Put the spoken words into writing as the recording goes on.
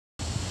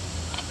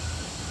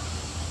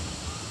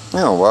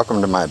Well,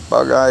 welcome to my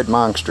bug-eyed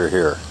monster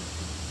here.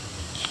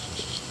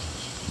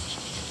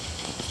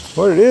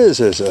 What it is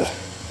a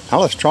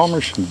Allice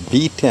Chalmers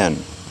B10.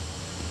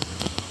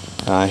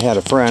 I had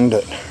a friend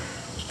that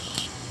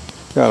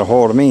got a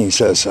hold of me. He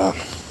says,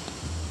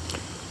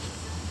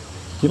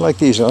 "You like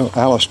these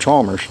Allice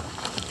Chalmers?"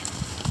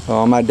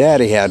 Well, my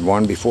daddy had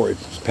one before he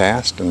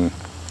passed, and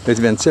it's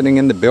been sitting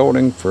in the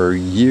building for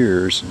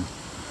years. And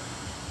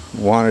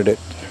wanted it.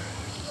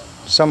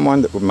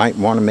 Someone that might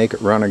want to make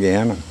it run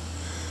again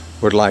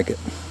would like it.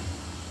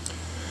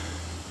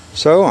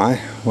 So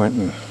I went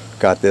and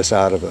got this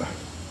out of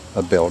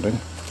a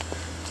building.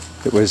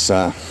 It was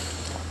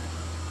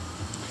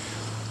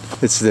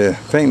it's the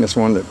famous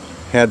one that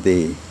had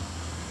the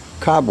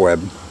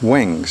cobweb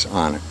wings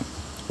on it,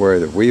 where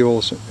the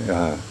wheels,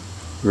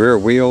 rear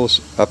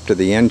wheels up to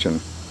the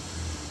engine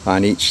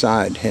on each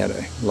side had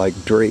a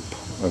like drape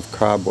of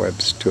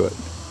cobwebs to it.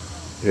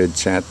 It had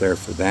sat there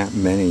for that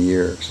many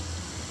years.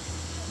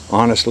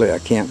 Honestly, I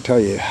can't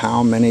tell you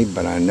how many,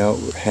 but I know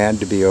it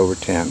had to be over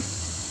 10.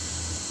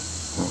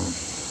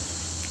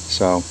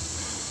 So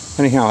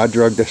anyhow, I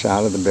drug this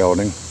out of the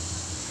building.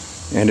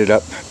 Ended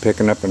up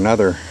picking up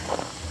another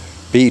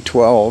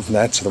B12.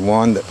 That's the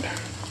one that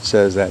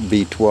says that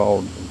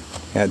B12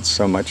 had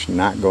so much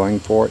not going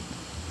for it.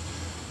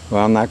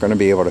 Well, I'm not going to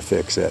be able to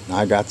fix it.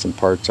 I got some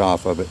parts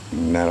off of it,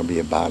 and that'll be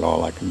about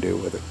all I can do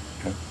with it.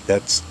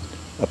 That's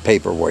a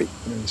paperweight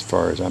as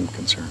far as I'm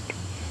concerned.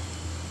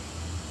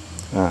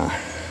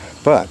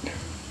 But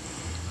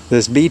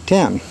this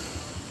B10,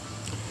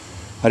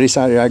 I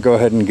decided I'd go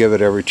ahead and give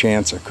it every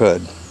chance I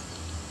could.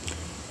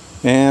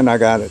 And I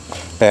got a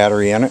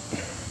battery in it,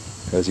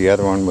 because the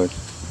other one was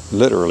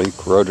literally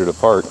corroded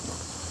apart.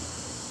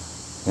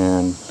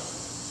 And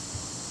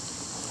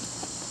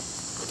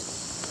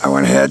I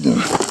went ahead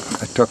and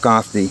I took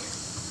off the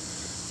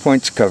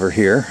points cover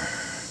here,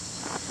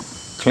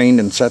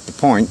 cleaned and set the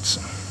points.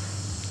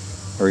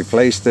 I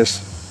replaced this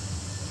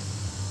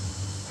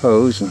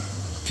hose and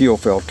fuel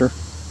filter,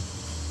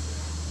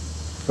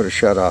 put a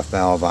shut-off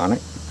valve on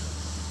it,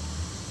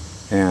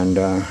 and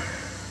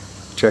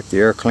check the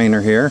air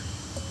cleaner here.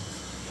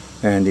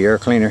 And the air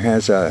cleaner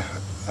has a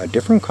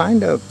different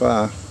kind of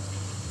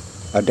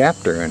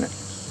adapter in it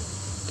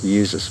to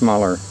use a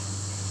smaller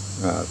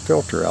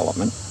filter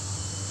element.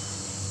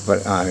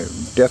 But I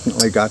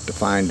definitely got to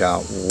find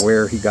out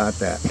where he got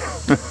that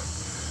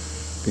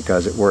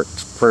because it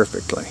works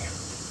perfectly.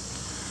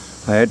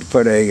 I had to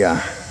put a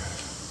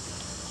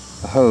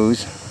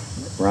hose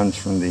that runs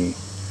from the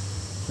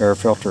air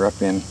filter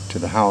up into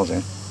the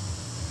housing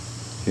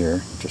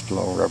here, just a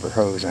little rubber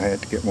hose. I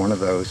had to get one of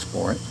those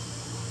for it.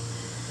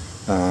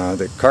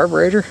 The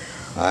carburetor,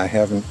 I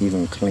haven't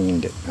even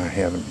cleaned it. I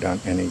haven't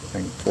done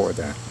anything for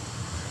that.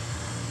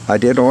 I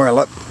did oil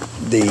up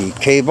the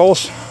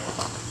cables,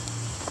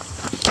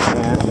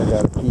 and I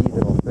got a key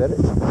that'll fit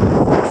it.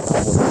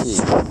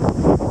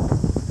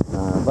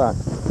 But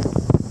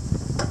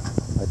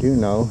I do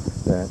know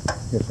that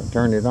if I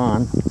turn it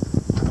on,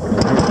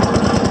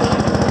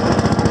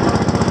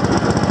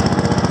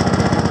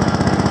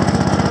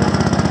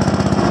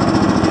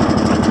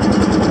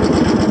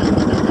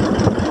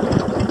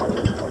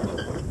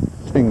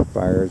 thing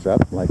fires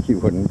up like you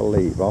wouldn't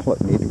believe. All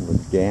it needed was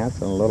gas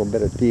and a little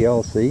bit of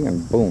TLC,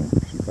 and boom,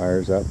 she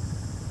fires up.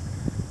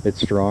 It's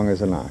strong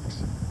as an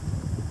ox.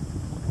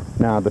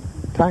 Now the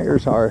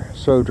tires are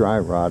so dry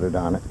rotted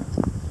on it.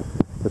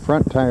 The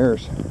front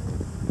tires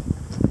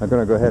I'm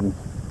going to go ahead and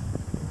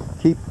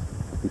keep,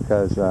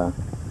 because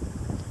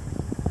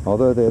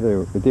although they're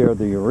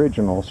the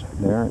originals,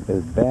 they aren't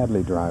as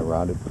badly dry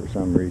rotted for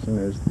some reason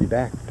as the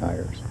back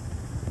tires.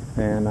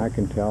 And I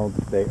can tell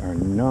that they are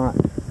not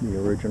the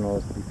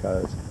originals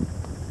because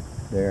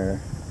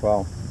they're,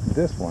 well,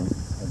 this one,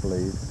 I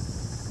believe,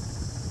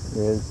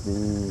 is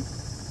the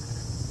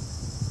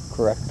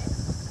correct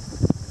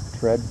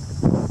tread,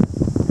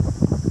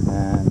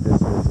 and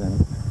this is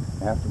an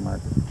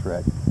aftermarket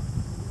tread.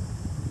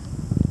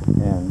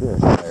 And this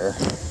tire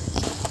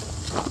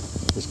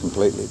is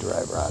completely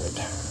dry rotted,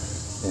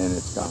 and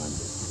it's gone.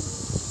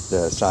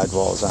 The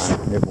sidewall's on it,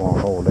 and it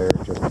won't hold air,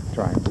 just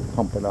trying to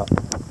pump it up.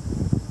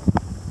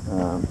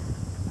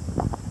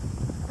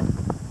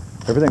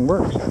 Everything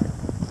works.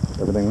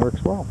 Everything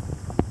works well.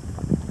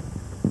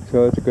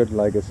 So it's a good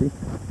legacy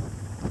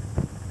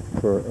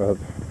of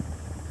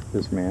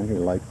this man who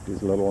liked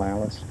his little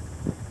Allice.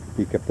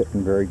 He kept it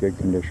in very good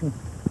condition.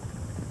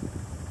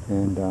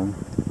 And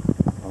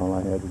all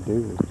I had to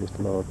do was just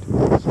lower 2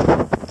 weeks.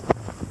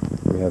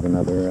 We have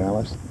another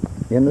Allice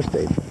in the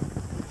stable.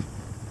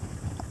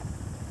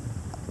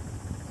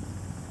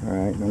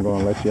 Alright, I'm going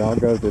to let y'all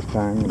go this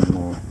time,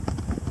 and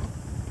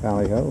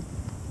tally-ho.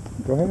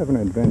 Go have an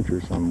adventure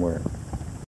somewhere.